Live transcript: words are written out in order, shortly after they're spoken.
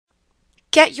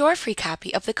Get your free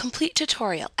copy of the complete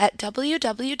tutorial at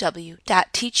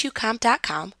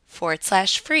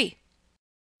www.teachucomp.com/free.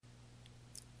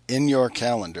 In your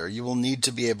calendar, you will need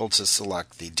to be able to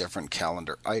select the different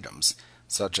calendar items,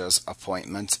 such as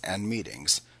appointments and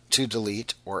meetings, to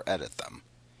delete or edit them.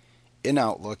 In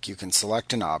Outlook, you can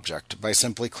select an object by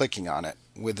simply clicking on it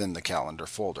within the calendar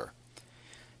folder.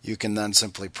 You can then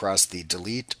simply press the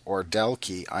Delete or Del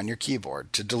key on your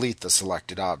keyboard to delete the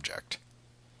selected object.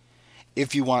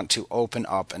 If you want to open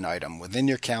up an item within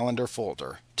your calendar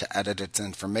folder to edit its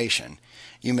information,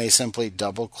 you may simply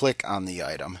double-click on the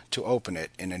item to open it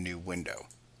in a new window.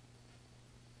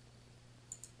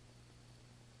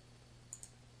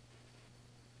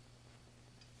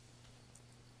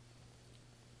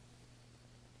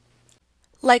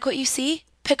 Like what you see?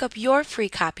 Pick up your free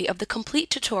copy of the complete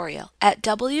tutorial at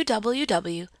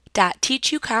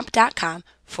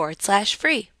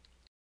www.teachucomp.com/free.